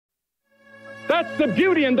That's the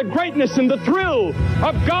beauty and the greatness and the thrill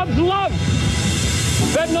of God's love.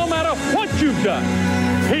 That no matter what you've done,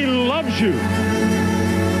 He loves you.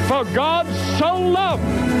 For God so loved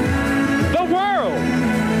the world,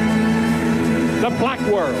 the black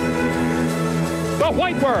world, the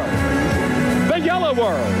white world, the yellow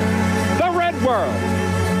world, the red world,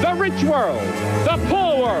 the rich world, the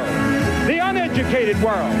poor world, the uneducated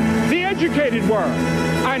world, the educated world,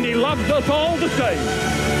 and He loves us all the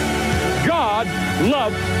same. God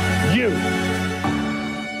loves you.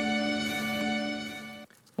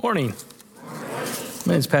 Morning.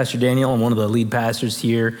 My name is Pastor Daniel. I'm one of the lead pastors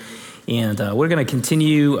here. And we're going to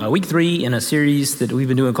continue week 3 in a series that we've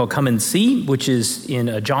been doing called Come and See, which is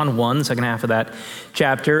in John 1, second half of that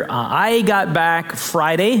chapter. I got back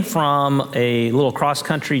Friday from a little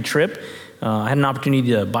cross-country trip. I had an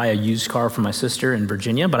opportunity to buy a used car for my sister in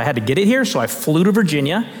Virginia, but I had to get it here, so I flew to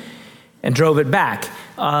Virginia and drove it back.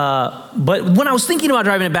 But when I was thinking about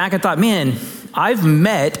driving it back, I thought, man, I've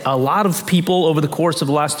met a lot of people over the course of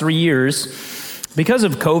the last 3 years. Because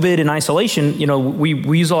of COVID and isolation, you know, we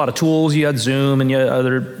use a lot of tools. You had Zoom and you had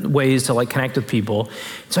other ways to connect with people.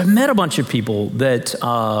 So I've met a bunch of people that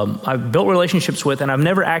I've built relationships with, and I've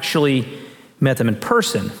never actually met them in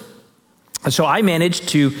person. And so I managed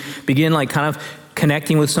to begin kind of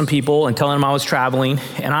connecting with some people and telling them I was traveling.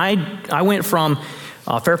 And I went from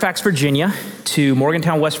Fairfax, Virginia, to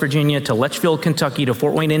Morgantown, West Virginia, to Letchfield, Kentucky, to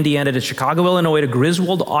Fort Wayne, Indiana, to Chicago, Illinois, to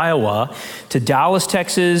Griswold, Iowa, to Dallas,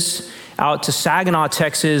 Texas, out to Saginaw,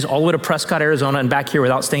 Texas, all the way to Prescott, Arizona, and back here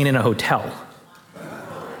without staying in a hotel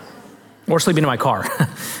or sleeping in my car,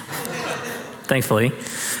 thankfully.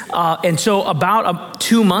 And so about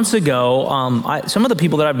 2 months ago, some of the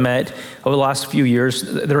people that I've met over the last few years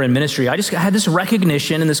that are in ministry, I had this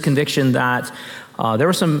recognition and this conviction that there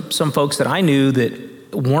were some folks that I knew that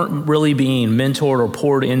weren't really being mentored or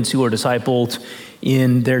poured into or discipled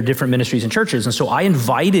in their different ministries and churches. And so I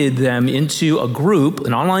invited them into a group,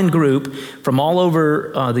 an online group from all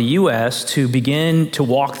over the U.S. to begin to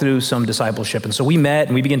walk through some discipleship. And so we met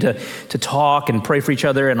and we began to talk and pray for each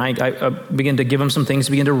other. And I began to give them some things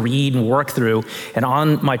to begin to read and work through. And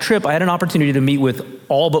on my trip, I had an opportunity to meet with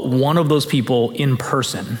all but one of those people in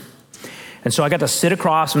person. And so I got to sit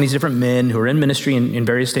across from these different men who are in ministry in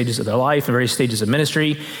various stages of their life and various stages of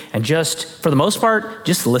ministry, and just, for the most part,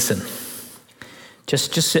 just listen.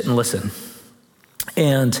 Just sit and listen.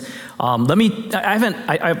 And I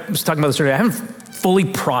was talking about this earlier, I haven't fully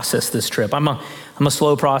processed this trip. I'm a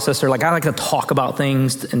slow processor. I like to talk about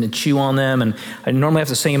things and to chew on them, and I normally have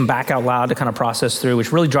to say them back out loud to kind of process through,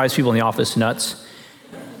 which really drives people in the office nuts.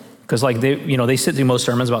 Because they sit through most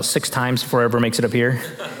sermons about 6 times before it ever makes it up here.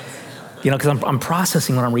 Because I'm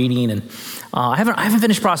processing what I'm reading, and I haven't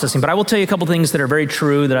finished processing, but I will tell you a couple things that are very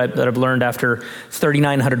true that I've learned after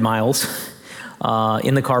 3,900 miles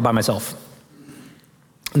in the car by myself.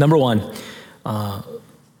 Number 1,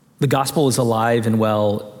 the gospel is alive and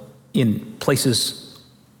well in places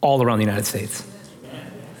all around the United States.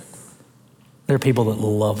 There are people that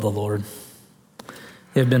love the Lord.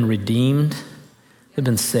 They've been redeemed. They've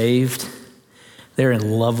been saved. They're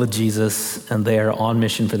in love with Jesus, and they are on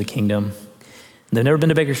mission for the kingdom. They've never been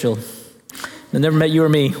to Bakersfield. They've never met you or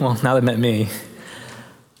me. Well, now they've met me.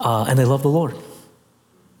 And they love the Lord.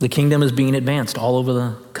 The kingdom is being advanced all over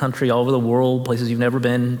the country, all over the world, places you've never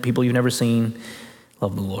been, people you've never seen.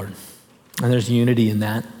 Love the Lord. And there's unity in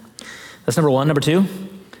that. That's number 1. Number 2,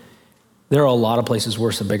 there are a lot of places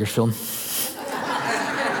worse than Bakersfield.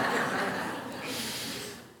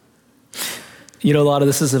 A lot of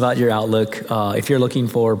this is about your outlook. If you're looking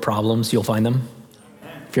for problems, you'll find them.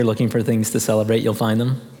 If you're looking for things to celebrate, you'll find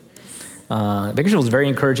them. Bakersfield is a very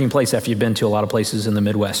encouraging place after you've been to a lot of places in the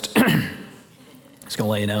Midwest. Just gonna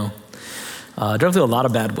let you know. Drove through a lot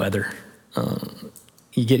of bad weather.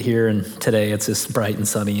 You get here, and today it's just bright and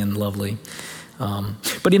sunny and lovely.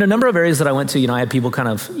 But in a number of areas that I went to, I had people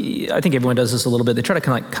I think everyone does this a little bit. They try to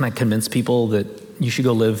kind of convince people that you should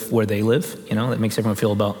go live where they live. That makes everyone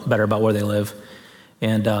feel better about where they live.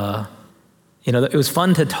 And it was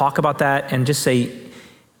fun to talk about that and just say,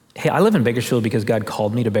 hey, I live in Bakersfield because God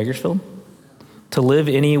called me to Bakersfield. To live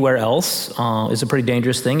anywhere else is a pretty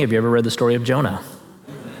dangerous thing. Have you ever read the story of Jonah?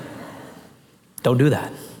 Don't do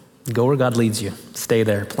that. Go where God leads you. Stay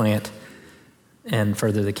there, plant, and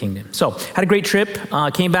further the kingdom. So, had a great trip.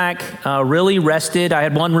 Came back really rested. I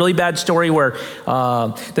had one really bad story where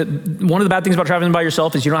one of the bad things about traveling by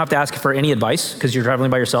yourself is you don't have to ask for any advice because you're traveling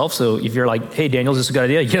by yourself. So if you're like, hey, Daniel, is this a good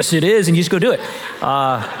idea? Yes, it is, and you just go do it.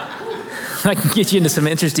 I can get you into some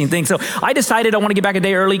interesting things. So I decided I want to get back a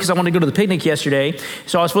day early because I wanted to go to the picnic yesterday.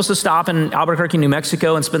 So I was supposed to stop in Albuquerque, New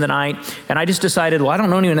Mexico and spend the night. And I just decided, well, I don't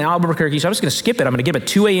know anyone in Albuquerque, so I'm just going to skip it. I'm going to get up at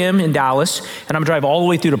 2 a.m. in Dallas, and I'm going to drive all the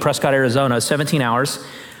way through to Prescott, Arizona, 17 hours,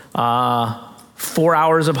 4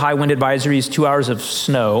 hours of high wind advisories, 2 hours of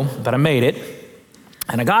snow, but I made it.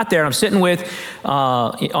 And I got there, and I'm sitting with,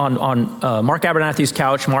 on Mark Abernathy's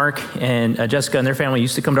couch. Mark and Jessica and their family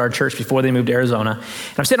used to come to our church before they moved to Arizona.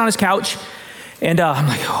 And I'm sitting on his couch, and I'm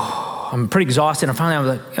like, oh, I'm pretty exhausted. And finally, I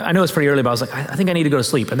was like, I know it's pretty early, but I was like, I think I need to go to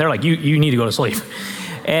sleep. And they're like, you need to go to sleep.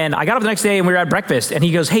 And I got up the next day, and we were at breakfast, and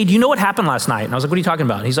he goes, hey, do you know what happened last night? And I was like, what are you talking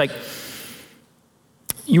about? And he's like,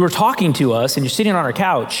 you were talking to us, and you're sitting on our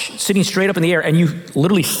couch, sitting straight up in the air, and you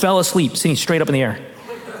literally fell asleep sitting straight up in the air.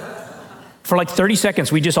 For like 30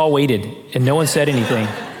 seconds, we just all waited, and no one said anything.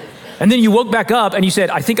 And then you woke back up, and you said,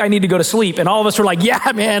 I think I need to go to sleep. And all of us were like,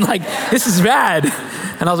 yeah, man, like, this is bad.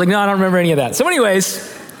 And I was like, no, I don't remember any of that. So anyways,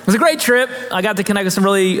 it was a great trip. I got to connect with some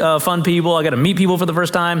really fun people. I got to meet people for the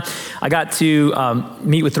first time. I got to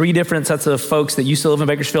meet with 3 different sets of folks that used to live in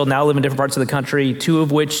Bakersfield, now live in different parts of the country, 2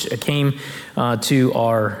 of which came to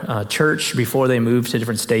our church before they moved to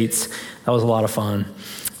different states. That was a lot of fun.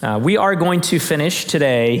 We are going to finish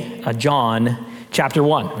today John chapter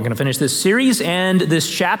 1. We're going to finish this series and this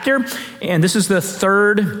chapter, and this is the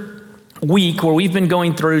 3rd week where we've been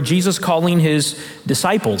going through Jesus calling his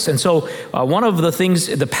disciples. And so one of the things,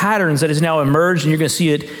 the patterns that has now emerged, and you're going to see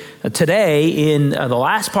it today in the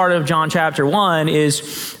last part of John chapter 1,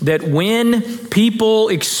 is that when people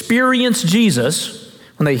experience Jesus,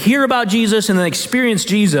 when they hear about Jesus and then experience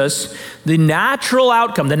Jesus, the natural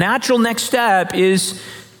outcome, the natural next step is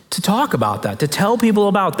to talk about that, to tell people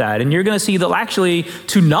about that. And you're going to see that actually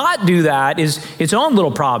to not do that is its own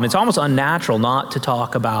little problem. It's almost unnatural not to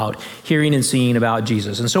talk about hearing and seeing about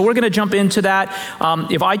Jesus. And so we're going to jump into that.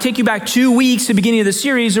 If I take you back 2 weeks, the beginning of the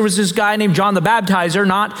series, there was this guy named John the Baptizer,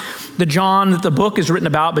 not the John that the book is written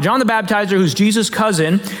about, but John the Baptizer, who's Jesus'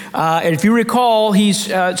 cousin. And if you recall, he's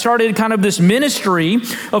started kind of this ministry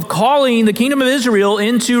of calling the kingdom of Israel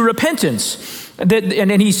into repentance. And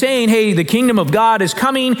then he's saying, hey, the kingdom of God is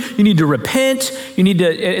coming. You need to repent.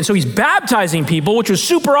 And so he's baptizing people, which was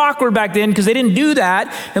super awkward back then because they didn't do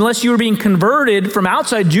that unless you were being converted from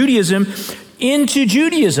outside Judaism into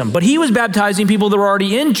Judaism. But he was baptizing people that were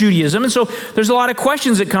already in Judaism. And so there's a lot of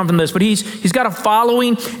questions that come from this, but he's got a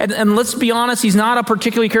following. And let's be honest, he's not a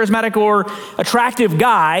particularly charismatic or attractive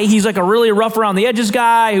guy. He's like a really rough around the edges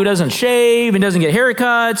guy who doesn't shave and doesn't get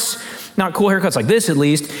haircuts, not cool haircuts like this at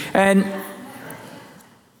least. And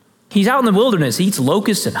he's out in the wilderness. He eats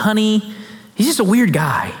locusts and honey. He's just a weird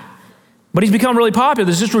guy. But he's become really popular.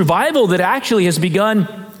 There's this revival that actually has begun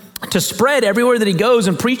to spread everywhere that he goes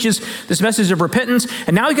and preaches this message of repentance.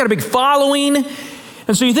 And now he's got a big following.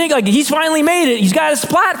 And so you think, like, he's finally made it. He's got his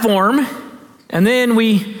platform. And then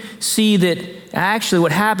we see that actually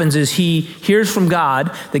what happens is he hears from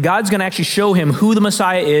God that God's going to actually show him who the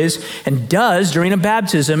Messiah is, and does during a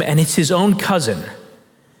baptism. And it's his own cousin,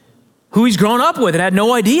 who he's grown up with and had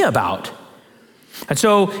no idea about. And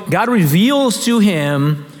so God reveals to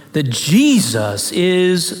him that Jesus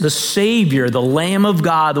is the Savior, the Lamb of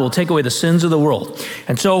God that will take away the sins of the world.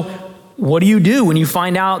 And so what do you do when you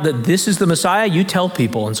find out that this is the Messiah? You tell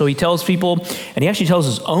people. And so he tells people, and he actually tells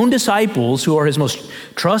his own disciples, who are his most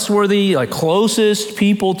trustworthy, like closest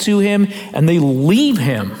people to him, and they leave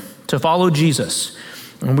him to follow Jesus.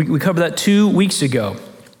 And we covered that 2 weeks ago.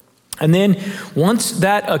 And then once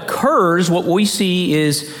that occurs, what we see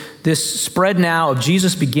is this spread now of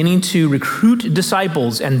Jesus beginning to recruit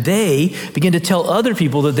disciples, and they begin to tell other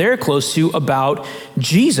people that they're close to about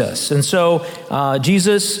Jesus. And so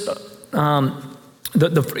Jesus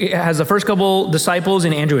has the first couple disciples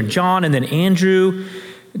in Andrew and John, and then Andrew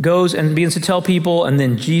goes and begins to tell people, and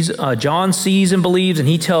then John sees and believes, and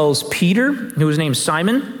he tells Peter, who is named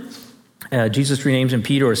Simon. Jesus renames him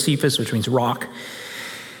Peter, or Cephas, which means rock.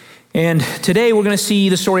 And today we're going to see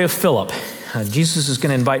the story of Philip. Jesus is going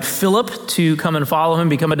to invite Philip to come and follow him,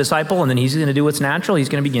 become a disciple, and then he's going to do what's natural. He's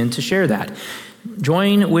going to begin to share that.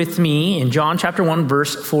 Join with me in John chapter 1,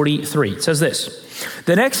 verse 43. It says this: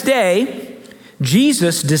 the next day,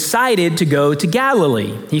 Jesus decided to go to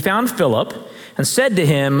Galilee. He found Philip and said to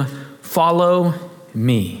him, "Follow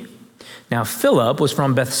me." Now, Philip was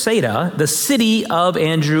from Bethsaida, the city of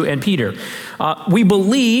Andrew and Peter. We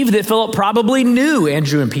believe that Philip probably knew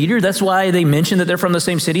Andrew and Peter. That's why they mention that they're from the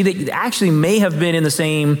same city. They actually may have been in the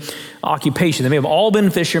same occupation. They may have all been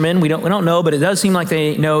fishermen. We don't know, but it does seem like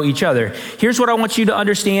they know each other. Here's what I want you to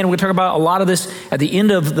understand. We're going to talk about a lot of this at the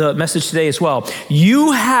end of the message today as well.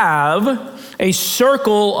 You have a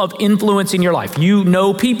circle of influence in your life. You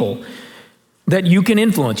know people. that you can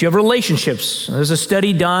influence. You have relationships. There's a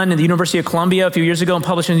study done at the University of Columbia a few years ago and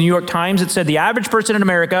published in the New York Times. It said the average person in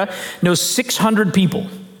America knows 600 people.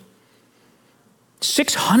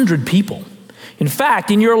 600 people. In fact,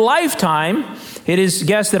 in your lifetime, it is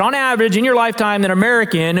guessed that on average, in your lifetime, an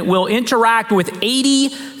American will interact with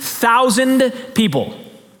 80,000 people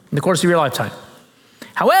in the course of your lifetime.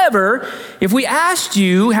 However, if we asked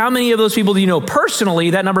you how many of those people do you know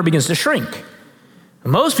personally, that number begins to shrink.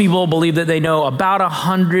 Most people believe that they know about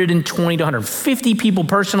 120 to 150 people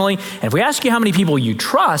personally. And if we ask you how many people you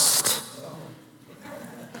trust,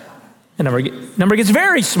 the number gets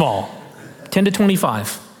very small, 10 to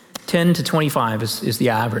 25. 10 to 25 is the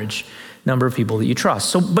average number of people that you trust.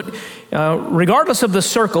 So, but regardless of the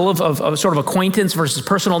circle of sort of acquaintance versus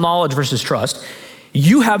personal knowledge versus trust,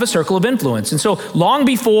 you have a circle of influence. And so long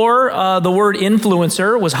before the word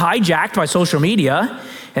influencer was hijacked by social media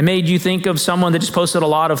and made you think of someone that just posted a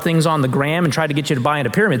lot of things on the gram and tried to get you to buy into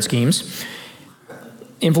pyramid schemes,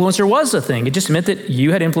 influencer was a thing. It just meant that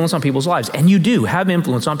you had influence on people's lives. And you do have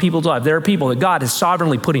influence on people's lives. There are people that God has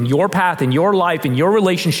sovereignly put in your path, in your life, in your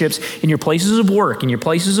relationships, in your places of work, in your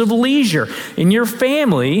places of leisure, in your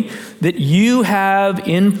family, that you have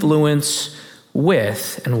influence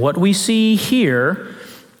with. And what we see here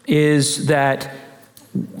is that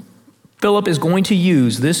Philip is going to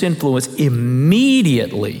use this influence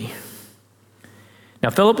immediately. Now,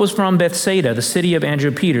 Philip was from Bethsaida, the city of Andrew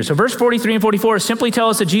and Peter. So verse 43 and 44 simply tell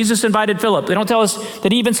us that Jesus invited Philip. They don't tell us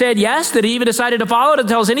that he even said yes, that he even decided to follow. It doesn't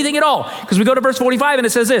tell us anything at all. Because we go to verse 45 and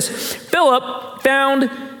it says this: Philip found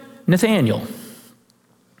Nathanael.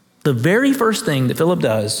 The very first thing that Philip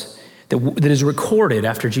does that is recorded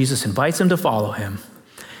after Jesus invites him to follow him,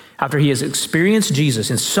 after he has experienced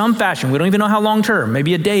Jesus in some fashion, we don't even know how long term,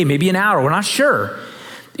 maybe a day, maybe an hour, we're not sure,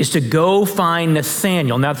 is to go find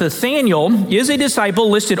Nathanael. Now, Nathanael is a disciple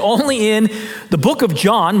listed only in the book of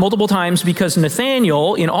John multiple times because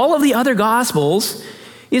Nathanael, in all of the other Gospels,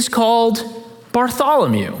 is called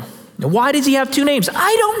Bartholomew. Now, why does he have two names?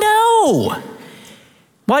 I don't know.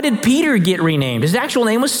 Why did Peter get renamed? His actual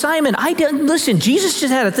name was Simon. Listen, Jesus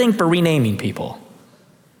just had a thing for renaming people.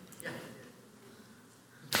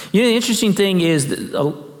 You know, the interesting thing is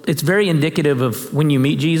that it's very indicative of when you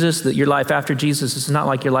meet Jesus, that your life after Jesus is not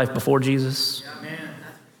like your life before Jesus.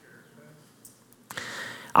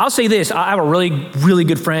 I'll say this. I have a really, really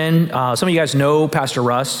good friend. Some of you guys know Pastor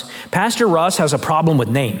Russ. Pastor Russ has a problem with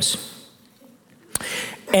names.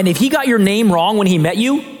 And if he got your name wrong when he met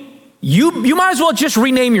you, you might as well just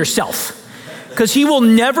rename yourself, because he will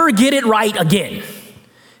never get it right again.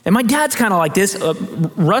 And my dad's kind of like this.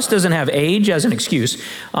 Russ doesn't have age as an excuse.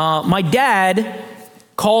 My dad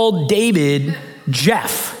called David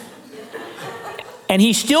Jeff. And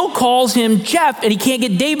he still calls him Jeff, and he can't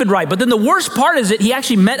get David right. But then the worst part is that he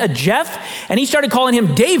actually met a Jeff, and he started calling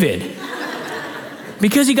him David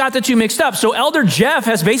because he got the two mixed up. So Elder Jeff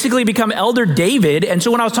has basically become Elder David. And so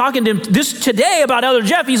when I was talking to him this today about Elder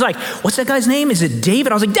Jeff, he's like, what's that guy's name? Is it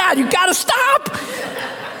David? I was like, Dad, you got to stop.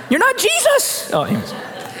 You're not Jesus. Oh,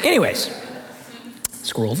 anyways,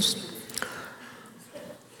 squirrels.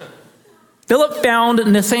 Philip found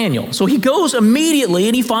Nathanael. So he goes immediately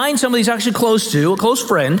and he finds somebody he's actually close to, a close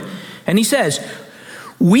friend, and he says,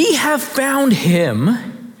 we have found him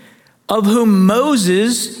of whom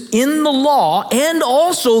Moses in the law and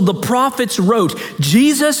also the prophets wrote,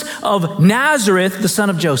 Jesus of Nazareth, the son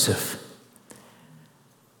of Joseph.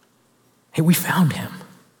 Hey, we found him.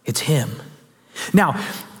 It's him. Now,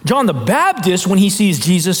 John the Baptist, when he sees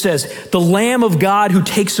Jesus, says, the Lamb of God who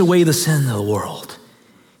takes away the sin of the world.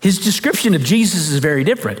 His description of Jesus is very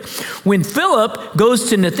different. When Philip goes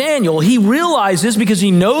to Nathanael, he realizes, because he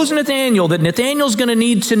knows Nathanael, that Nathanael's going to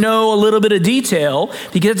need to know a little bit of detail,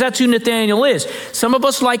 because that's who Nathanael is. Some of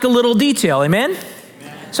us like a little detail, amen?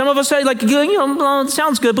 Some of us say, like, it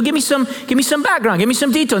sounds good, but give me some background, give me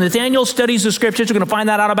some detail. Nathanael studies the scriptures. We're going to find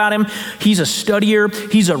that out about him. He's a studier.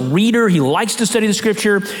 He's a reader. He likes to study the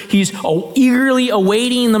scripture. He's eagerly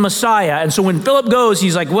awaiting the Messiah. And so when Philip goes,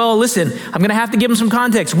 he's like, well, listen, I'm going to have to give him some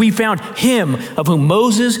context. We found him of whom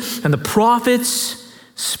Moses and the prophets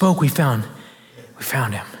spoke. We found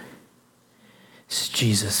him. This is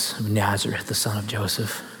Jesus of Nazareth, the son of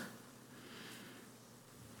Joseph.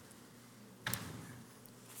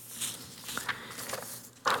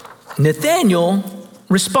 Nathanael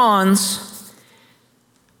responds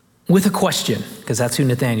with a question, because that's who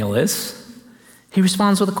Nathanael is. He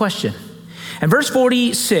responds with a question. And verse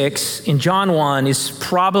 46 in John 1 is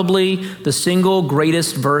probably the single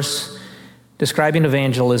greatest verse describing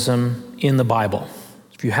evangelism in the Bible.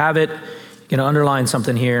 If you have it, you're going to underline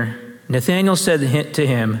something here. Nathanael said to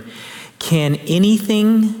him, can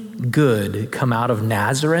anything good come out of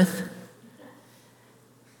Nazareth?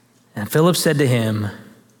 And Philip said to him,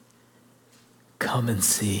 come and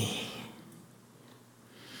see.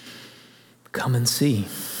 Come and see.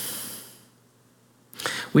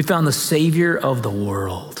 We found the Savior of the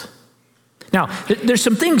world. Now, there's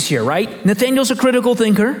some things here, right? Nathanael's a critical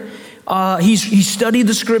thinker. He studied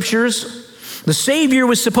the scriptures. The Savior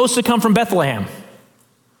was supposed to come from Bethlehem,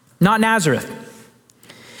 not Nazareth.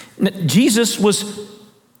 Jesus was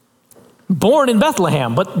born in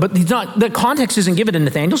Bethlehem, but he's not. The context isn't given to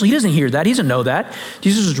Nathanael, so he doesn't hear that. He doesn't know that.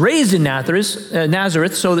 Jesus was raised in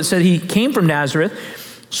Nazareth, so that said he came from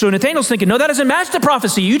Nazareth. So Nathanael's thinking, no, that doesn't match the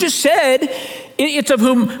prophecy. You just said it's of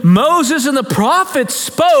whom Moses and the prophets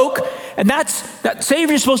spoke, and that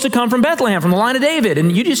Savior is supposed to come from Bethlehem, from the line of David.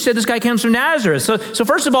 And you just said this guy comes from Nazareth. So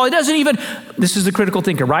first of all, he doesn't even, this is the critical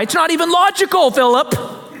thinker, right? It's not even logical, Philip.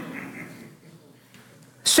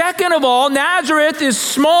 Second of all, Nazareth is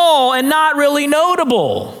small and not really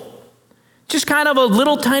notable. Just kind of a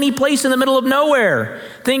little tiny place in the middle of nowhere.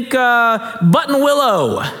 Think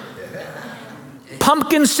Buttonwillow,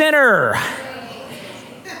 Pumpkin Center,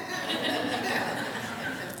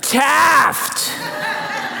 Taft.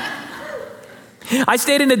 I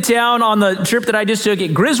stayed in a town on the trip that I just took.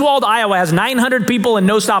 Griswold, Iowa has 900 people and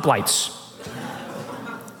no stoplights.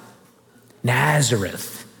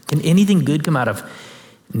 Nazareth. Can anything good come out of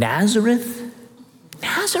Nazareth?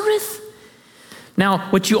 Nazareth? Now,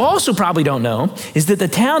 what you also probably don't know is that the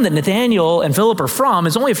town that Nathanael and Philip are from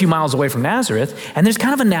is only a few miles away from Nazareth, and there's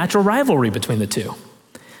kind of a natural rivalry between the two.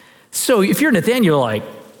 So if you're Nathanael, you're like,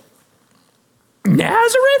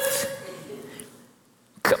 Nazareth?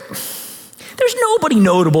 There's nobody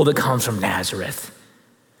notable that comes from Nazareth.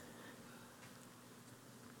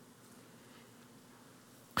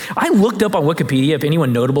 I looked up on Wikipedia if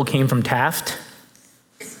anyone notable came from Taft.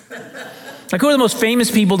 Like, who are the most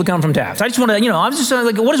famous people to come from Taft? I just want to, I was just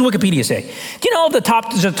like, what does Wikipedia say? Do you know the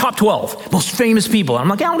top 12 most famous people? And I'm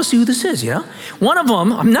like, I want to see who this is, One of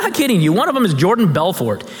them, I'm not kidding you, one of them is Jordan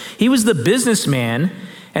Belfort. He was the businessman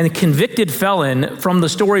and the convicted felon from the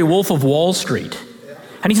story Wolf of Wall Street.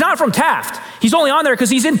 And he's not from Taft. He's only on there because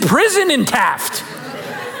he's in prison in Taft.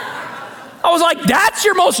 I was like, that's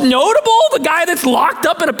your most notable? The guy that's locked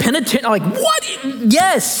up in a penitentiary? Like, what?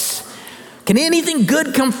 Yes. Can anything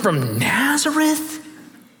good come from Nazareth?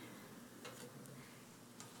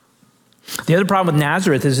 The other problem with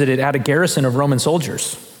Nazareth is that it had a garrison of Roman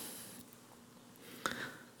soldiers.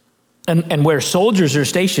 And where soldiers are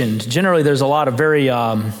stationed, generally there's a lot of very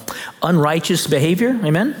unrighteous behavior,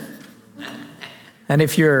 amen? And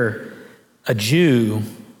if you're a Jew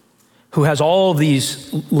who has all of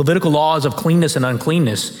these Levitical laws of cleanness and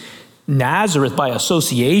uncleanness, Nazareth, by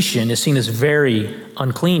association, is seen as very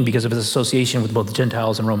unclean because of its association with both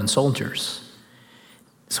Gentiles and Roman soldiers.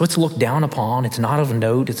 So it's looked down upon. It's not of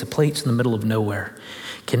note. It's a place in the middle of nowhere.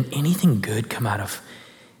 Can anything good come out of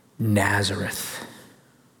Nazareth?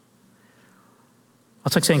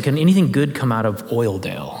 That's like saying, can anything good come out of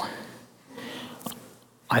Oildale?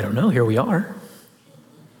 I don't know. Here we are.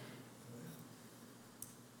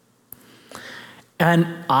 And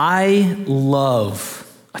I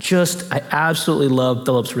absolutely love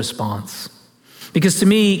Philip's response. Because to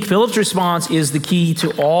me, Philip's response is the key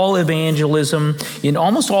to all evangelism in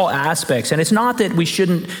almost all aspects. And it's not that we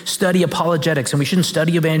shouldn't study apologetics and we shouldn't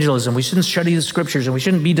study evangelism. We shouldn't study the scriptures and we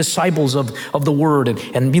shouldn't be disciples of the word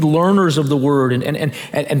and be learners of the word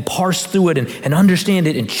and parse through it and understand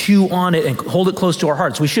it and chew on it and hold it close to our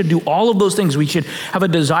hearts. We should do all of those things. We should have a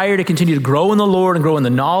desire to continue to grow in the Lord and grow in the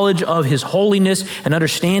knowledge of his holiness and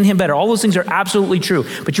understand him better. All those things are absolutely true,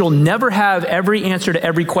 but you'll never have every answer to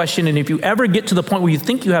every question. And if you ever get to the point where you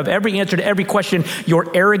think you have every answer to every question, you're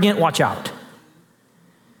arrogant, watch out.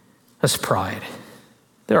 That's pride.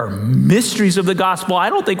 There are mysteries of the gospel I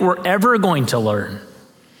don't think we're ever going to learn.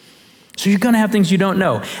 So you're going to have things you don't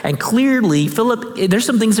know. And clearly, there's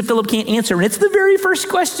some things that Philip can't answer. And it's the very first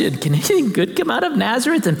question. Can anything good come out of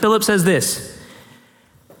Nazareth? And Philip says this,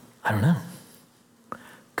 I don't know.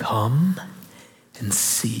 Come and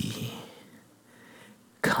see.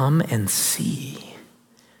 Come and see.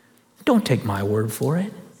 Don't take my word for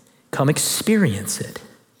it. Come experience it.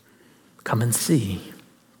 Come and see.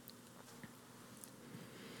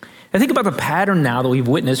 I think about the pattern now that we've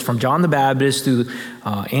witnessed from John the Baptist through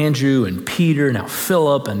Andrew and Peter, now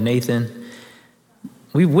Philip and Nathan.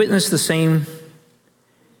 We've witnessed the same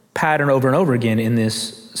pattern over and over again in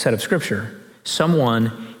this set of scripture.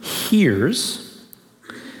 Someone hears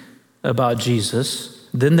about Jesus,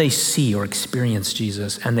 then they see or experience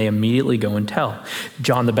Jesus, and they immediately go and tell.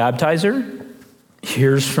 John the Baptizer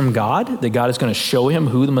hears from God, that God is going to show him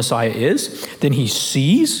who the Messiah is. Then he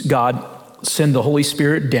sees God send the Holy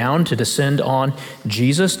Spirit down to descend on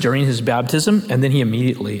Jesus during his baptism. And then he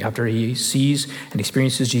immediately, after he sees and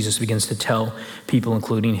experiences Jesus, begins to tell people,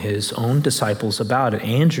 including his own disciples, about it.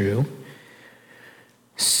 Andrew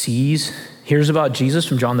hears about Jesus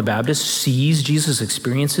from John the Baptist, sees Jesus,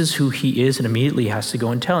 experiences who he is, and immediately has to go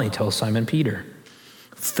and tell. He tells Simon Peter.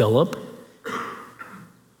 Philip,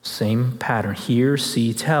 same pattern. Hear,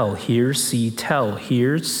 see, tell. Hear, see, tell.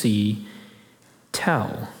 Hear, see,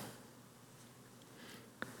 tell.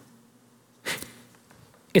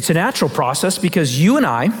 It's a natural process because you and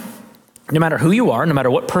I, no matter who you are, no matter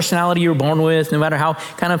what personality you're born with, no matter how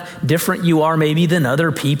kind of different you are maybe than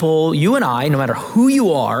other people, you and I, no matter who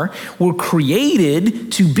you are, were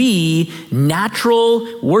created to be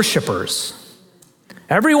natural worshipers.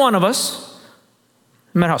 Every one of us,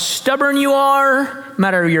 no matter how stubborn you are, no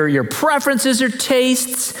matter your preferences or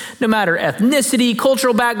tastes, no matter ethnicity,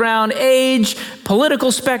 cultural background, age,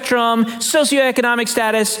 political spectrum, socioeconomic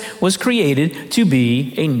status, was created to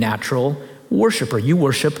be a natural worshiper. You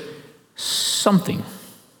worship something.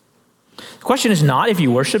 The question is not if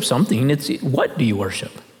you worship something, it's what do you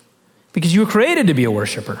worship? Because you were created to be a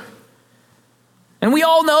worshiper. And we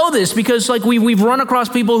all know this because we've run across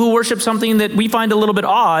people who worship something that we find a little bit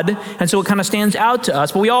odd, and so it kind of stands out to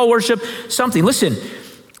us, but we all worship something. Listen,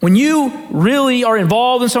 when you really are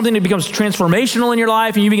involved in something that becomes transformational in your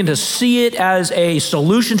life and you begin to see it as a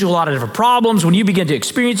solution to a lot of different problems, when you begin to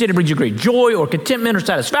experience it, it brings you great joy or contentment or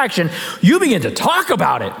satisfaction, you begin to talk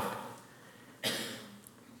about it.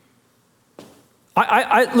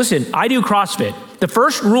 Listen, I do CrossFit. The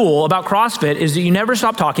first rule about CrossFit is that you never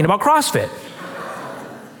stop talking about CrossFit.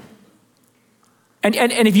 And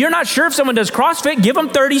if you're not sure if someone does CrossFit, give them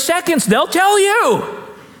 30 seconds. They'll tell you.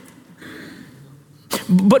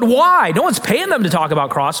 But why? No one's paying them to talk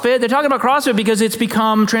about CrossFit. They're talking about CrossFit because it's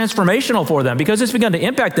become transformational for them, because it's begun to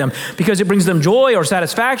impact them, because it brings them joy or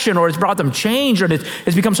satisfaction, or it's brought them change, or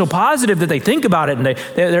it's become so positive that they think about it, and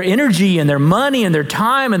their energy and their money and their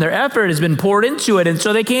time and their effort has been poured into it, and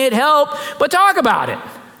so they can't help but talk about it.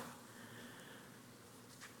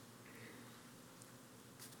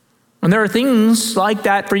 And there are things like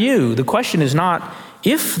that for you. The question is not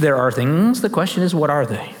if there are things, the question is what are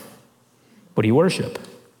they? What do you worship?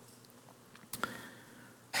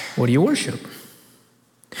 What do you worship?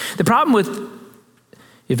 The problem with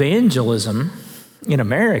evangelism in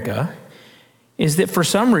America is that for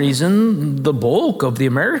some reason, the bulk of the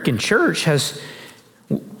American church has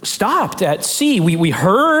stopped at C. We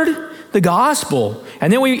heard the gospel,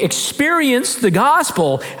 and then we experienced the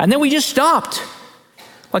gospel, and then we just stopped.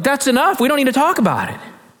 Like, that's enough. We don't need to talk about it.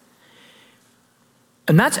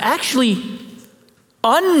 And that's actually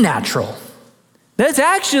unnatural. That's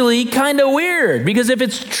actually kind of weird, because if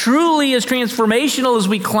it's truly as transformational as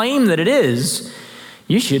we claim that it is,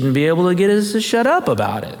 you shouldn't be able to get us to shut up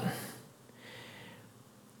about it.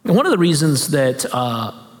 And one of the reasons that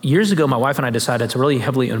years ago my wife and I decided to really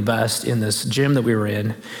heavily invest in this gym that we were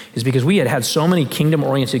in is because we had so many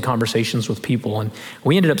kingdom-oriented conversations with people, and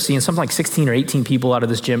we ended up seeing something like 16 or 18 people out of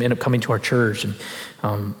this gym end up coming to our church,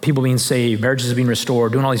 and people being saved, marriages being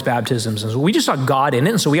restored, doing all these baptisms, and so we just saw God in it,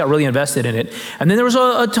 and so we got really invested in it. And then there was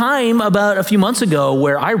a time about a few months ago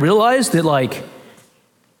where I realized that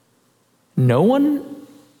no one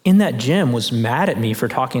in that gym was mad at me for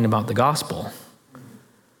talking about the gospel,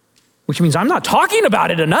 which means I'm not talking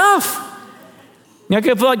about it enough.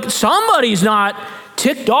 If somebody's not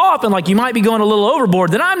ticked off and you might be going a little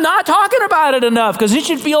overboard, then I'm not talking about it enough, because it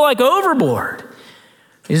should feel like overboard.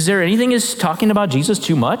 Is there anything is talking about Jesus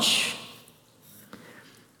too much?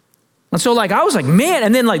 And so I was like, man,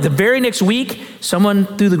 and then the very next week, someone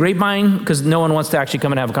through the grapevine, because no one wants to actually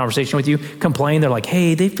come and have a conversation with you, complained. They're like,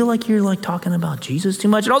 hey, they feel like you're talking about Jesus too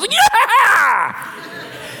much. And I was like, yeah!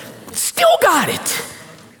 Still got it.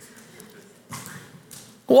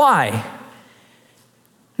 Why?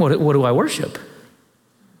 What do I worship?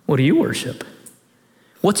 What do you worship?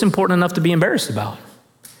 What's important enough to be embarrassed about?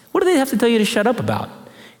 What do they have to tell you to shut up about?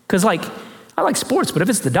 Because I like sports, but if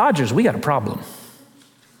it's the Dodgers, we got a problem.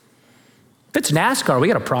 If it's NASCAR, we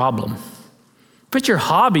got a problem. If it's your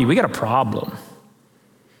hobby, we got a problem.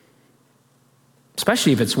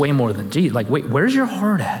 Especially if it's way more than Jesus. Wait, where's your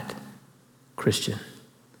heart at, Christian?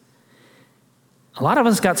 A lot of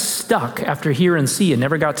us got stuck after hear and see and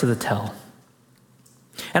never got to the tell.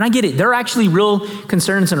 And I get it. There are actually real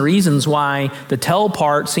concerns and reasons why the tell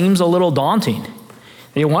part seems a little daunting.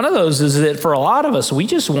 One of those is that for a lot of us, we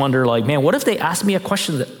just wonder, man, what if they ask me a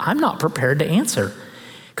question that I'm not prepared to answer?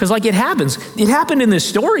 Because like it happened in this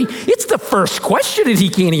story. It's the first question and he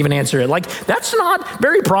can't even answer it. Like that's not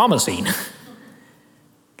very promising.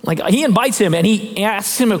 Like he invites him and he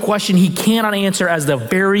asks him a question he cannot answer as the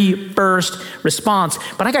very first response.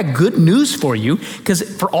 But I got good news for you, because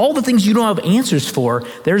for all the things you don't have answers for,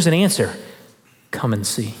 there's an answer. Come and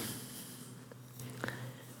see.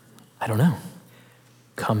 I don't know.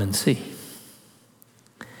 Come and see.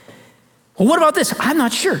 Well, what about this? I'm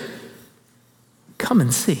not sure. Come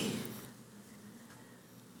and see.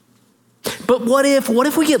 But what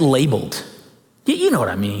if we get labeled? You know what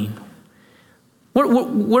I mean.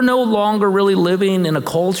 We're no longer really living in a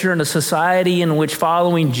culture and a society in which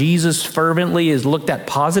following Jesus fervently is looked at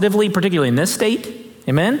positively, particularly in this state.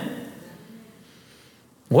 Amen?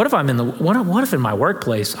 What if what if in my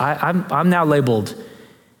workplace I'm now labeled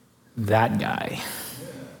that guy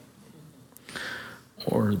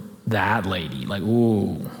or that lady? Like,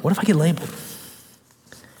 ooh, what if I get labeled?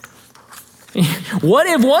 What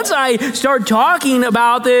if once I start talking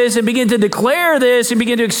about this and begin to declare this and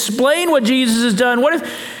begin to explain what Jesus has done,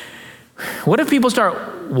 what if people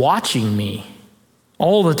start watching me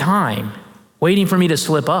all the time, waiting for me to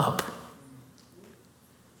slip up?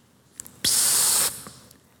 Psst,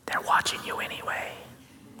 they're watching you anyway.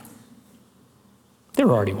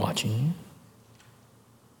 They're already watching you.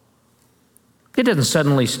 It doesn't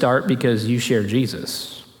suddenly start because you share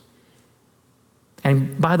Jesus.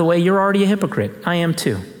 And by the way, you're already a hypocrite. I am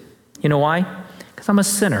too. You know why? Because I'm a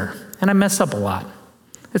sinner and I mess up a lot.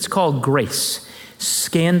 It's called grace.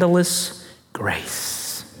 Scandalous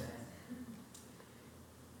grace.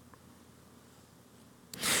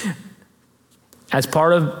 As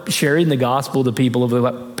part of sharing the gospel to people over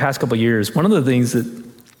the past couple of years, one of the things that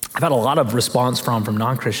I've had a lot of response from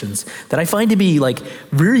non-Christians that I find to be like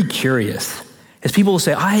very curious is people will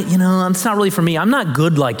say, it's not really for me. I'm not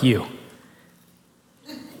good like you.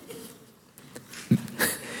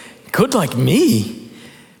 Good like me?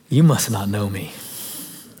 You must not know me.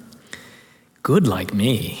 Good like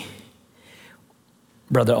me?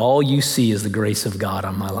 Brother, all you see is the grace of God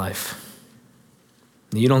on my life.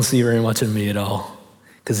 You don't see very much of me at all.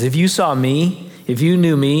 Because if you saw me, if you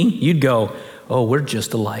knew me, you'd go, oh, we're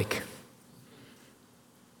just alike.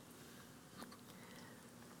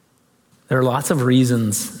 There are lots of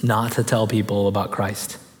reasons not to tell people about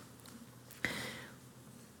Christ.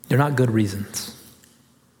 They're not good reasons.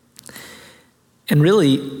 And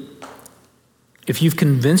really, if you've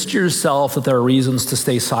convinced yourself that there are reasons to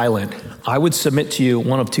stay silent, I would submit to you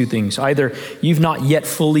one of two things. Either you've not yet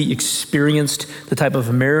fully experienced the type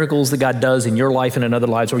of miracles that God does in your life and in other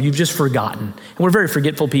lives, or you've just forgotten. And we're very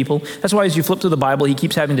forgetful people. That's why as you flip through the Bible, he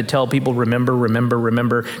keeps having to tell people, remember, remember,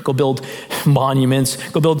 remember. Go build monuments.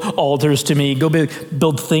 Go build altars to me. Go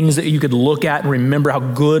build things that you could look at and remember how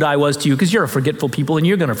good I was to you, because you're a forgetful people and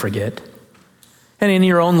you're going to forget. And in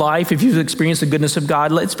your own life, if you've experienced the goodness of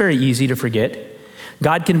God, it's very easy to forget.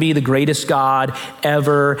 God can be the greatest God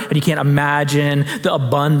ever, and you can't imagine the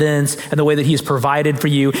abundance and the way that he has provided for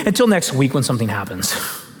you until next week when something happens.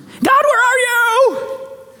 God, where are you?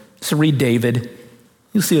 So read David.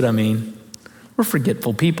 You'll see what I mean. We're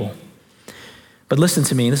forgetful people. But listen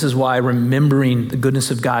to me, this is why remembering the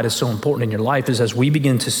goodness of God is so important in your life, is as we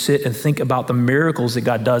begin to sit and think about the miracles that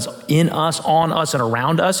God does in us, on us, and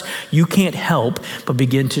around us, you can't help but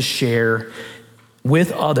begin to share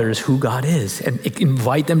with others who God is and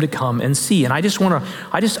invite them to come and see. And I just want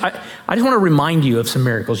to remind you of some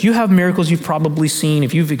miracles. You have miracles you've probably seen.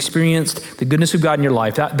 If you've experienced the goodness of God in your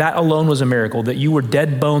life, that alone was a miracle, that you were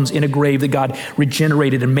dead bones in a grave that God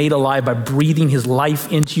regenerated and made alive by breathing his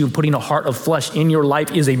life into you and putting a heart of flesh in your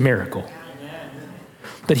life is a miracle.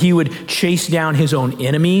 That he would chase down his own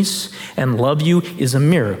enemies and love you is a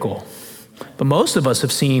miracle. But most of us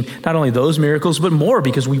have seen not only those miracles, but more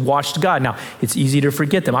because we watched God. Now, it's easy to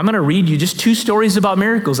forget them. I'm going to read you just 2 stories about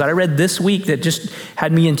miracles that I read this week that just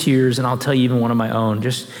had me in tears, and I'll tell you even one of my own,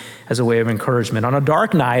 just as a way of encouragement. On a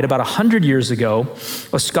dark night, about 100 years ago,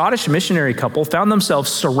 a Scottish missionary couple found themselves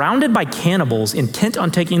surrounded by cannibals intent on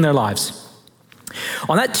taking their lives.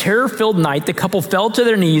 On that terror-filled night, the couple fell to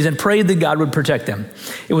their knees and prayed that God would protect them.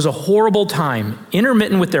 It was a horrible time.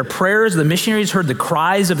 Intermittent with their prayers, the missionaries heard the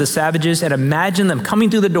cries of the savages and imagined them coming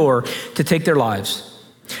through the door to take their lives.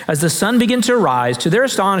 As the sun began to rise, to their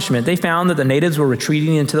astonishment, they found that the natives were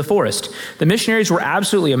retreating into the forest. The missionaries were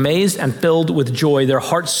absolutely amazed and filled with joy. Their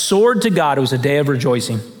hearts soared to God. It was a day of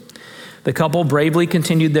rejoicing. The couple bravely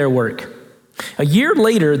continued their work. A year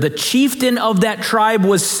later, the chieftain of that tribe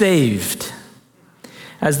was saved.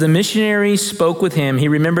 As the missionary spoke with him, he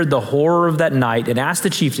remembered the horror of that night and asked the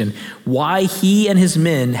chieftain why he and his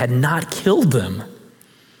men had not killed them.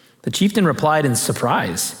 The chieftain replied in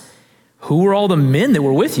surprise, "Who were all the men that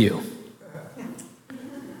were with you?"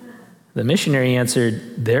 The missionary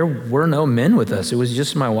answered, "There were no men with us. It was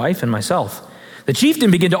just my wife and myself." The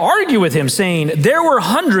chieftain began to argue with him, saying, "There were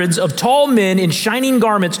hundreds of tall men in shining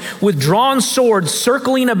garments with drawn swords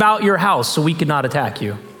circling about your house, so we could not attack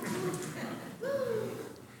you."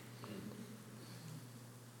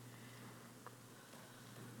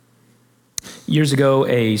 Years ago,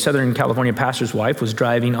 a Southern California pastor's wife was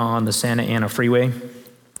driving on the Santa Ana freeway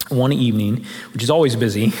one evening, which is always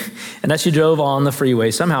busy, and as she drove on the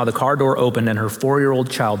freeway, somehow the car door opened and her 4-year-old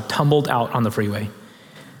child tumbled out on the freeway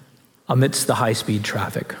amidst the high-speed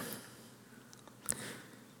traffic.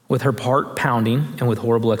 With her heart pounding and with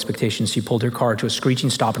horrible expectations, she pulled her car to a screeching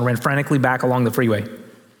stop and ran frantically back along the freeway.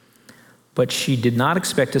 But she did not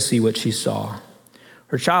expect to see what she saw.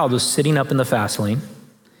 Her child was sitting up in the fast lane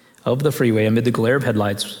of the freeway amid the glare of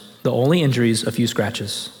headlights, the only injuries a few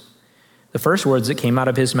scratches. The first words that came out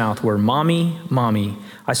of his mouth were, "Mommy, Mommy,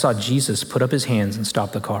 I saw Jesus put up his hands and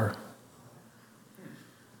stop the car."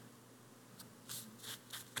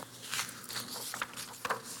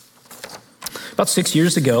 About 6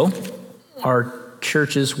 years ago, our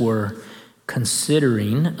churches were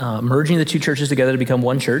considering merging the two churches together to become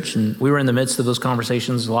one church, and we were in the midst of those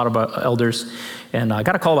conversations, a lot of elders, and I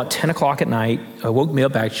got a call about 10 o'clock at night, woke me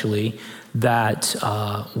up actually, that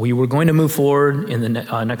we were going to move forward in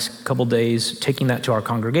the next couple days, taking that to our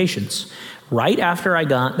congregations. Right after I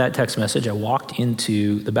got that text message, I walked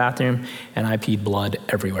into the bathroom and I peed blood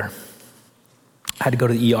everywhere. I had to go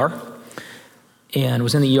to the ER and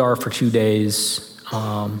was in the ER for 2 days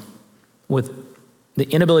with the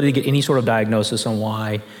inability to get any sort of diagnosis on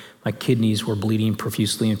why my kidneys were bleeding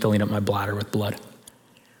profusely and filling up my bladder with blood.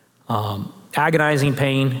 Agonizing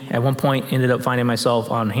pain. At one point, ended up finding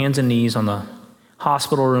myself on hands and knees on the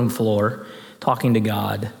hospital room floor, talking to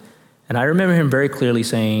God. And I remember him very clearly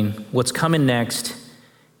saying, "What's coming next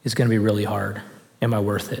is going to be really hard. Am I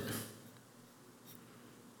worth it?"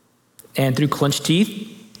 And through clenched teeth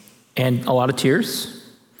and a lot of tears,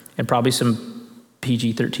 and probably some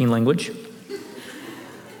PG-13 language,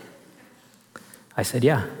 I said,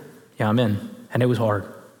 yeah, I'm in. And it was hard.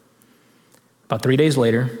 About 3 days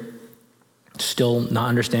later, still not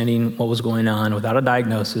understanding what was going on, without a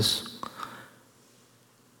diagnosis,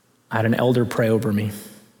 I had an elder pray over me.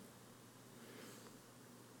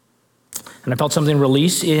 And I felt something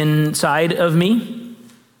release inside of me,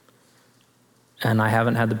 and I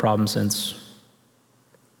haven't had the problem since.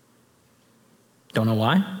 Don't know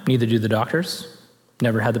why, neither do the doctors.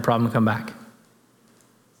 Never had the problem come back.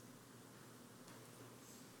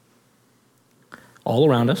 All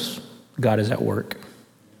around us, God is at work.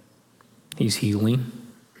 He's healing.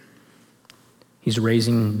 He's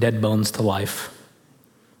raising dead bones to life.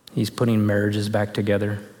 He's putting marriages back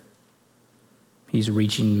together. He's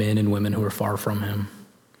reaching men and women who are far from him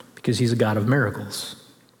because he's a God of miracles.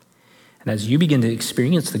 And as you begin to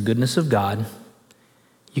experience the goodness of God,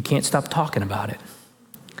 you can't stop talking about it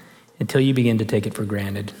until you begin to take it for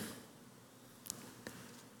granted.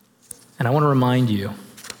 And I want to remind you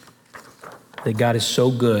that God is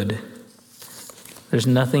so good. There's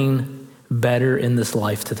nothing better in this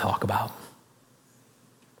life to talk about.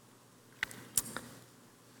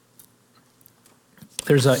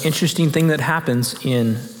 There's an interesting thing that happens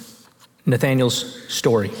in Nathanael's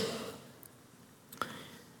story.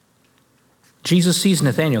 Jesus sees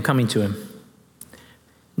Nathanael coming to him.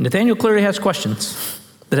 Nathanael clearly has questions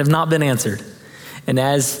that have not been answered. And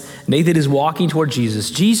as Nathan is walking toward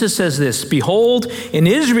Jesus, Jesus says this, "Behold, an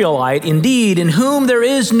Israelite indeed, in whom there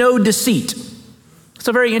is no deceit." It's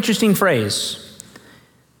a very interesting phrase.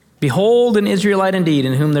 Behold, an Israelite indeed,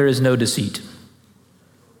 in whom there is no deceit.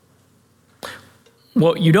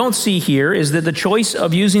 What you don't see here is that the choice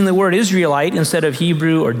of using the word Israelite instead of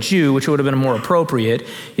Hebrew or Jew, which would have been more appropriate,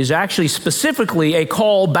 is actually specifically a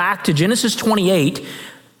call back to Genesis 28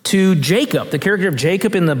 to Jacob. The character of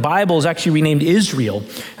Jacob in the Bible is actually renamed Israel.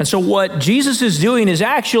 And so what Jesus is doing is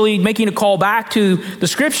actually making a call back to the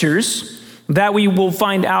scriptures that we will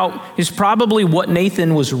find out is probably what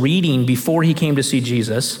Nathan was reading before he came to see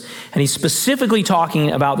Jesus. And he's specifically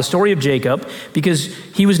talking about the story of Jacob because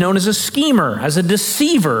he was known as a schemer, as a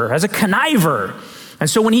deceiver, as a conniver. And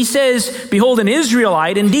so when he says, "Behold, an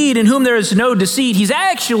Israelite, indeed, in whom there is no deceit," he's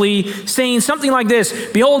actually saying something like this,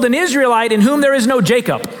 "Behold, an Israelite in whom there is no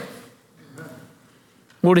Jacob."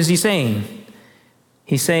 What is he saying?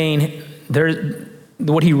 He's saying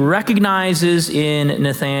what he recognizes in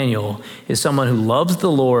Nathanael is someone who loves the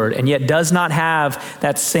Lord and yet does not have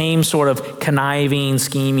that same sort of conniving,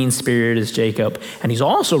 scheming spirit as Jacob. And he's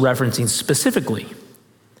also referencing specifically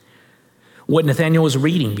what Nathanael was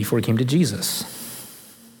reading before he came to Jesus.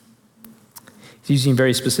 He's using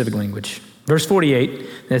very specific language. Verse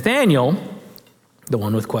 48, Nathanael, the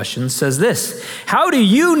one with questions, says this, "How do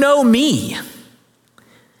you know me?"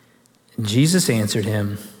 And Jesus answered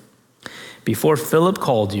him, "Before Philip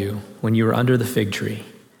called you, when you were under the fig tree,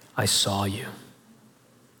 I saw you.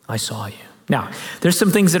 I saw you." Now, there's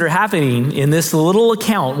some things that are happening in this little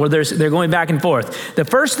account where they're going back and forth. The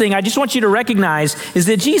first thing I just want you to recognize is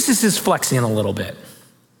that Jesus is flexing a little bit.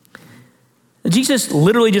 Jesus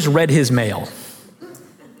literally just read his mail.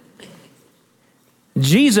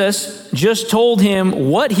 Jesus just told him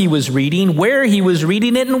what he was reading, where he was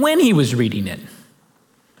reading it, and when he was reading it.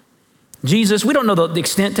 Jesus, we don't know the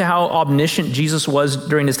extent to how omniscient Jesus was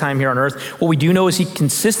during his time here on earth. What we do know is he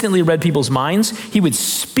consistently read people's minds. He would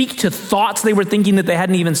speak to thoughts they were thinking that they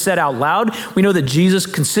hadn't even said out loud. We know that Jesus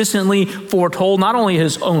consistently foretold not only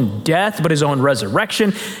his own death, but his own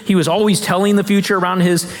resurrection. He was always telling the future around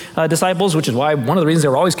his disciples, which is why one of the reasons they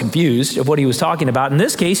were always confused of what he was talking about. In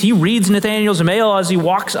this case, he reads Nathanael's mail as he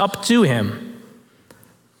walks up to him.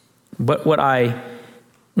 But what I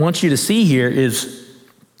want you to see here is,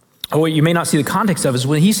 or what you may not see the context of, is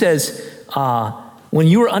when he says, when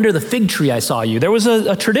you were under the fig tree, I saw you. There was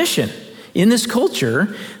a tradition in this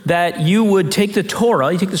culture that you would take the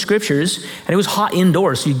Torah, you take the scriptures, and it was hot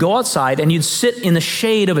indoors. So you'd go outside and you'd sit in the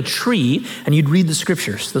shade of a tree and you'd read the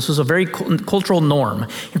scriptures. This was a very cultural norm.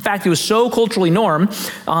 In fact, it was so culturally norm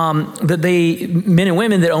that men and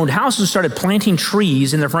women that owned houses started planting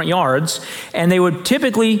trees in their front yards, and they would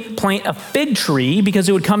typically plant a fig tree because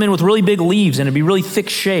it would come in with really big leaves and it'd be really thick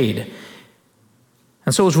shade.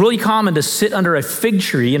 And so it was really common to sit under a fig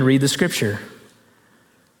tree and read the scripture.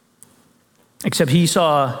 Except he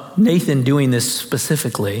saw Nathan doing this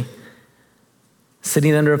specifically,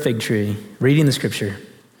 sitting under a fig tree, reading the scripture.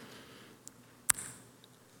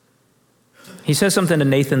 He says something to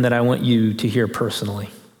Nathan that I want you to hear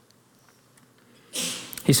personally.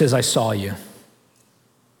 He says, "I saw you.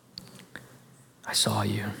 I saw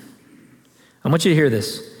you." I want you to hear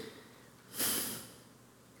this.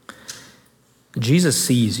 Jesus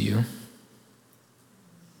sees you.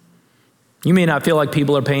 You may not feel like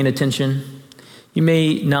people are paying attention. You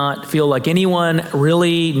may not feel like anyone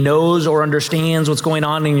really knows or understands what's going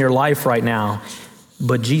on in your life right now,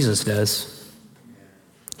 but Jesus does.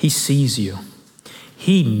 He sees you.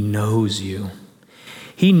 He knows you.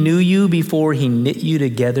 He knew you before he knit you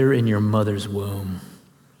together in your mother's womb.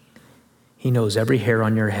 He knows every hair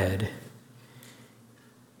on your head.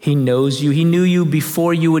 He knows you. He knew you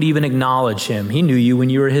before you would even acknowledge him. He knew you when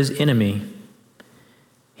you were his enemy.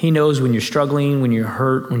 He knows when you're struggling, when you're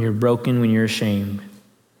hurt, when you're broken, when you're ashamed.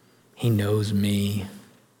 He knows me.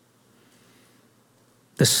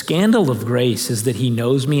 The scandal of grace is that he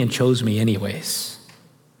knows me and chose me anyways.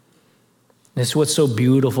 That's what's so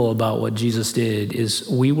beautiful about what Jesus did, is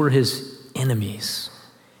we were his enemies,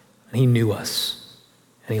 and he knew us,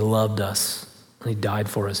 and he loved us, and he died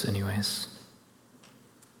for us anyways.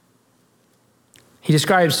 He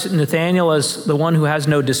describes Nathanael as the one who has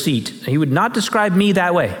no deceit. He would not describe me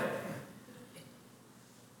that way.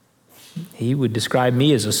 He would describe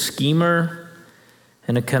me as a schemer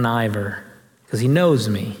and a conniver, because he knows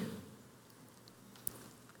me.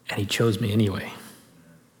 And he chose me anyway.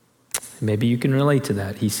 Maybe you can relate to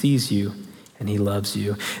that. He sees you and he loves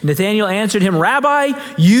you. Nathanael answered him, "Rabbi,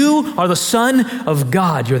 you are the Son of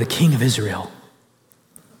God. You're the King of Israel."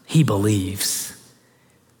 He believes.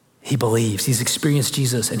 He believes. He's experienced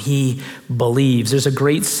Jesus and he believes. There's a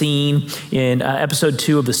great scene in episode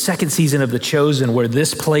 2 of the second season of The Chosen where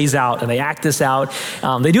this plays out and they act this out.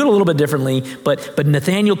 They do it a little bit differently, but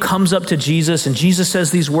Nathanael comes up to Jesus and Jesus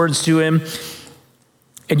says these words to him,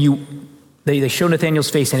 and they show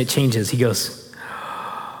Nathanael's face and it changes. He goes,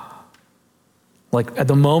 like at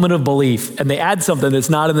the moment of belief, and they add something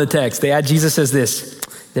that's not in the text. Jesus says this,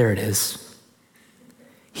 there it is.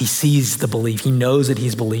 He sees the belief. He knows that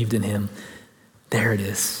he's believed in him. There it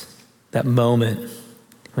is. That moment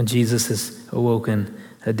when Jesus has awoken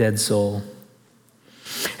a dead soul.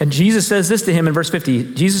 And Jesus says this to him in verse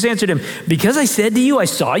 50. Jesus answered him, "Because I said to you, I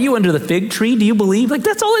saw you under the fig tree, do you believe?" Like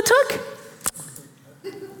that's all it took.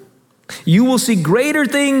 "You will see greater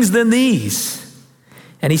things than these."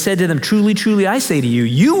 And he said to them, "Truly, truly, I say to you,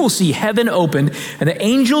 you will see heaven opened and the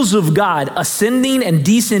angels of God ascending and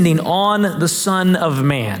descending on the Son of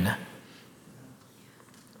Man."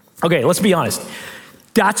 Okay, let's be honest.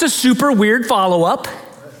 That's a super weird follow-up.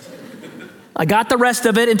 I got the rest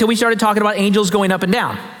of it until we started talking about angels going up and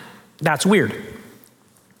down. That's weird.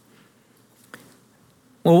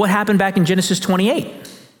 Well, what happened back in Genesis 28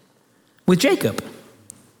 with Jacob?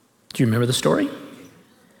 Do you remember the story?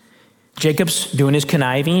 Jacob's doing his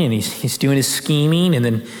conniving and he's doing his scheming, and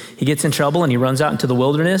then he gets in trouble and he runs out into the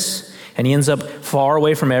wilderness and he ends up far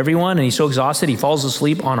away from everyone, and he's so exhausted he falls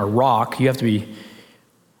asleep on a rock. You have to be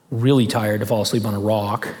really tired to fall asleep on a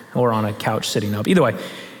rock or on a couch sitting up. Either way,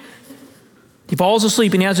 he falls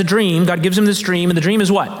asleep and he has a dream. God gives him this dream, and the dream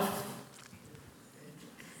is what?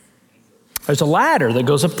 There's a ladder that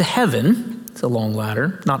goes up to heaven. It's a long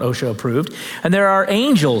ladder, not OSHA approved. And there are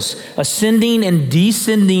angels ascending and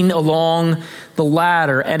descending along the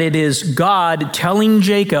ladder. And it is God telling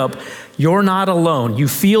Jacob, you're not alone. You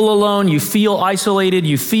feel alone. You feel isolated.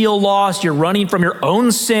 You feel lost. You're running from your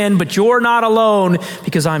own sin, but you're not alone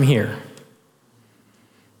because I'm here.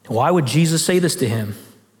 Why would Jesus say this to him?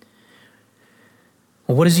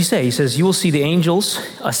 Well, what does he say? He says, you will see the angels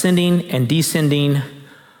ascending and descending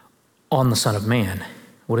on the Son of Man.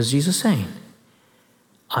 What is Jesus saying?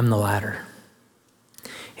 I'm the ladder.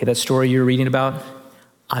 Hey, that story you're reading about,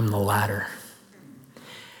 I'm the ladder.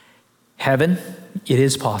 Heaven, it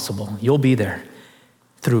is possible. You'll be there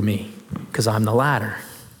through me because I'm the ladder.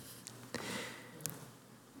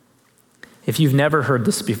 If you've never heard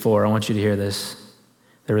this before, I want you to hear this.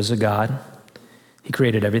 There is a God. He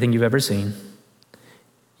created everything you've ever seen.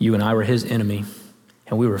 You and I were his enemy,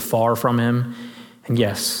 and we were far from him. And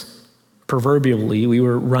yes, proverbially, we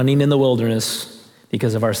were running in the wilderness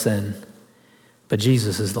because of our sin. But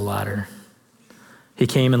Jesus is the ladder. He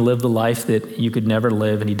came and lived the life that you could never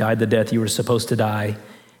live, and he died the death you were supposed to die,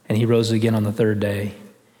 and he rose again on the third day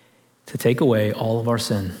to take away all of our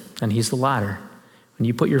sin. And he's the ladder. When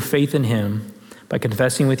you put your faith in him by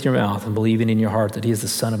confessing with your mouth and believing in your heart that he is the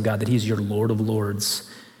Son of God, that he's your Lord of Lords,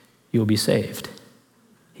 you will be saved.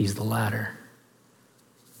 He's the ladder.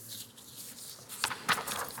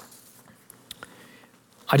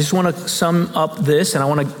 I just want to sum up this, and I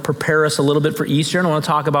want to prepare us a little bit for Easter, and I want to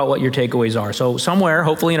talk about what your takeaways are. So somewhere,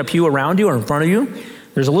 hopefully in a pew around you or in front of you,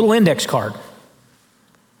 there's a little index card.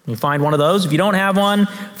 You find one of those. If you don't have one,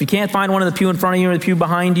 if you can't find one in the pew in front of you or the pew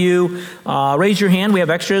behind you, raise your hand. We have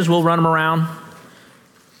extras. We'll run them around.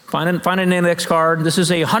 Find an index card. This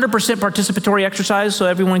is a 100% participatory exercise, so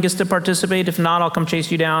everyone gets to participate. If not, I'll come chase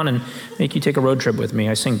you down and make you take a road trip with me.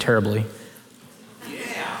 I sing terribly.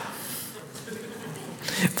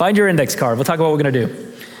 Find your index card. We'll talk about what we're going to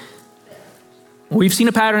do. We've seen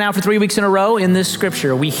a pattern now for 3 weeks in a row in this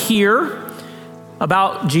scripture. We hear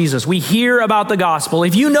about Jesus. We hear about the gospel.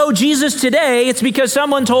 If you know Jesus today, it's because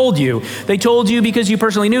someone told you. They told you because you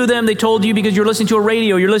personally knew them. They told you because you're listening to a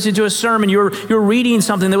radio, you're listening to a sermon, you're reading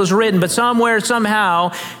something that was written. But somewhere,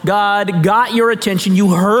 somehow, God got your attention.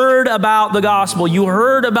 You heard about the gospel. You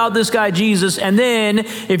heard about this guy, Jesus. And then,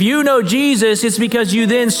 if you know Jesus, it's because you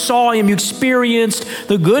then saw him. You experienced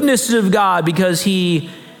the goodness of God because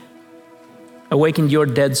he awakened your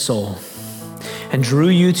dead soul and drew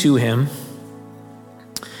you to him.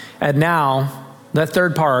 And now, that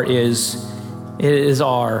third part is, it is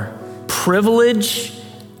our privilege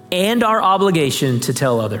and our obligation to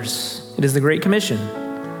tell others. It is the Great Commission.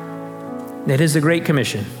 It is the Great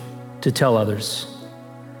Commission to tell others.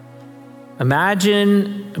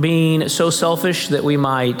 Imagine being so selfish that we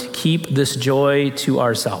might keep this joy to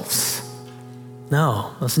ourselves.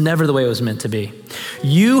 No, that's never the way it was meant to be.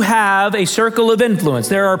 You have a circle of influence.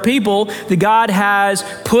 There are people that God has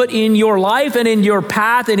put in your life and in your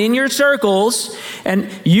path and in your circles, and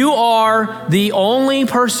you are the only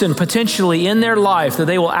person potentially in their life that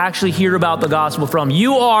they will actually hear about the gospel from.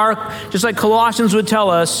 You are, just like Colossians would tell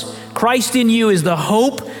us, Christ in you is the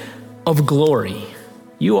hope of glory.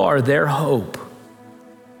 You are their hope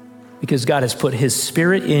because God has put his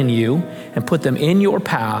Spirit in you and put them in your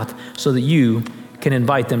path so that you can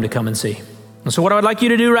invite them to come and see. And so what I would like you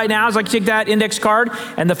to do right now is like take that index card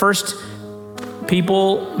and the first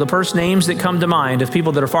people, the first names that come to mind of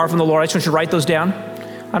people that are far from the Lord, I just want you to write those down.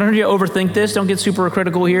 I don't want you to overthink this. Don't get super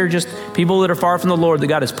critical here. Just people that are far from the Lord that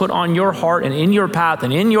God has put on your heart and in your path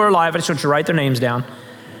and in your life. I just want you to write their names down.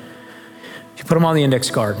 You put them on the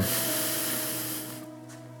index card.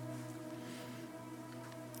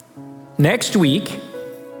 Next week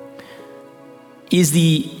is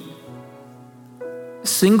the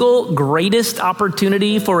single greatest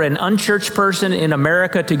opportunity for an unchurched person in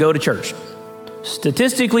America to go to church.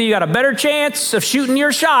 Statistically, you got a better chance of shooting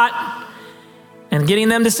your shot and getting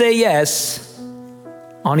them to say yes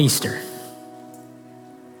on Easter.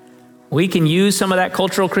 We can use some of that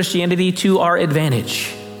cultural Christianity to our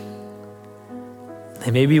advantage. They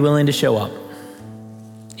may be willing to show up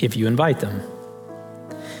if you invite them.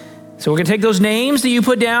 So we're going to take those names that you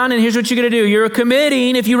put down, and here's what you're going to do. You're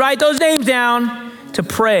committing, if you write those names down, to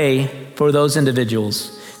pray for those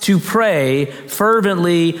individuals, to pray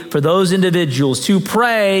fervently for those individuals, to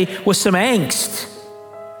pray with some angst.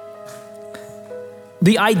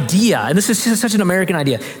 The idea, and this is such an American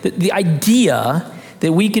idea, the idea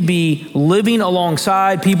that we could be living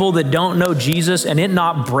alongside people that don't know Jesus and it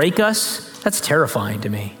not break us, that's terrifying to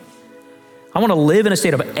me. I want to live in a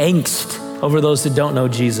state of angst over those that don't know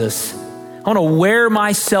Jesus. I want to wear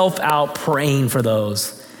myself out praying for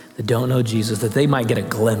those that don't know Jesus, that they might get a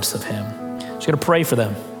glimpse of him. So you got to pray for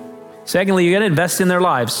them. Secondly, you got to invest in their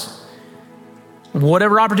lives.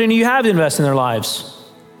 Whatever opportunity you have to invest in their lives,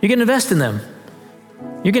 you can invest in them.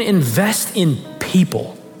 You're going to invest in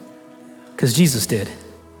people because Jesus did.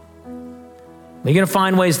 You're going to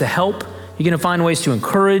find ways to help. You're going to find ways to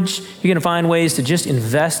encourage. You're going to find ways to just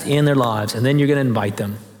invest in their lives. And then you're going to invite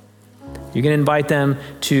them. You're going to invite them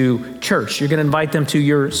to church. You're going to invite them to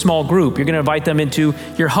your small group. You're going to invite them into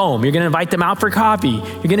your home. You're going to invite them out for coffee.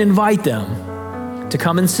 You're going to invite them to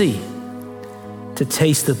come and see, to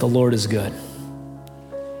taste that the Lord is good.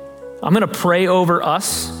 I'm going to pray over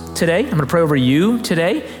us today. I'm going to pray over you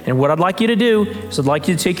today. And what I'd like you to do is I'd like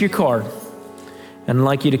you to take your card and I'd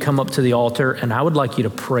like you to come up to the altar and I would like you to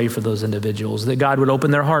pray for those individuals, that God would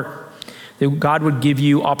open their heart, that God would give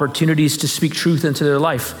you opportunities to speak truth into their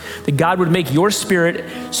life, that God would make your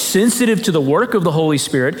spirit sensitive to the work of the Holy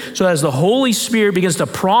Spirit, so as the Holy Spirit begins to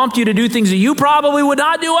prompt you to do things that you probably would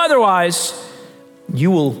not do otherwise,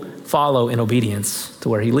 you will follow in obedience to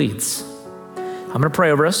where he leads. I'm going to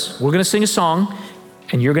pray over us. We're going to sing a song,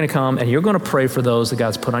 and you're going to come, and you're going to pray for those that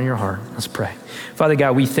God's put on your heart. Let's pray. Father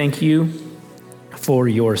God, we thank you for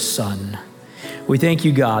your Son. We thank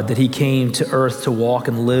you, God, that he came to earth to walk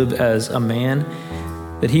and live as a man,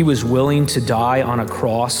 that he was willing to die on a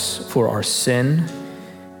cross for our sin.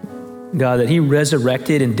 God, that he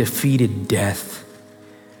resurrected and defeated death.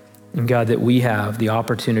 And God, that we have the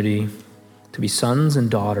opportunity to be sons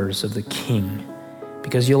and daughters of the King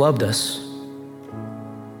because you loved us.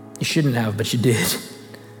 You shouldn't have, but you did.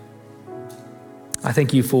 I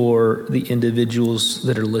thank you for the individuals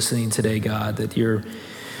that are listening today, God, that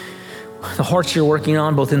the hearts you're working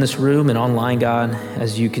on, both in this room and online, God,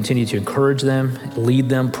 as you continue to encourage them, lead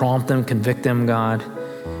them, prompt them, convict them, God.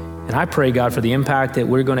 And I pray, God, for the impact that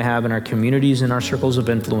we're going to have in our communities and our circles of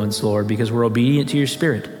influence, Lord, because we're obedient to your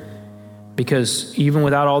Spirit. Because even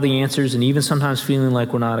without all the answers and even sometimes feeling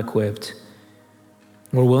like we're not equipped,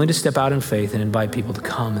 we're willing to step out in faith and invite people to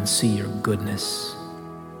come and see your goodness.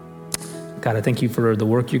 God, I thank you for the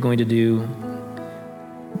work you're going to do,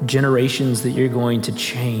 generations that you're going to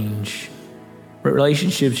change,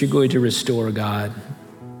 relationships you're going to restore, God.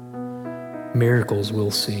 Miracles we'll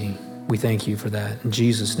see. We thank you for that. In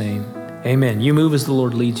Jesus' name, amen. You move as the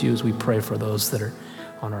Lord leads you as we pray for those that are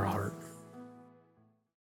on our heart.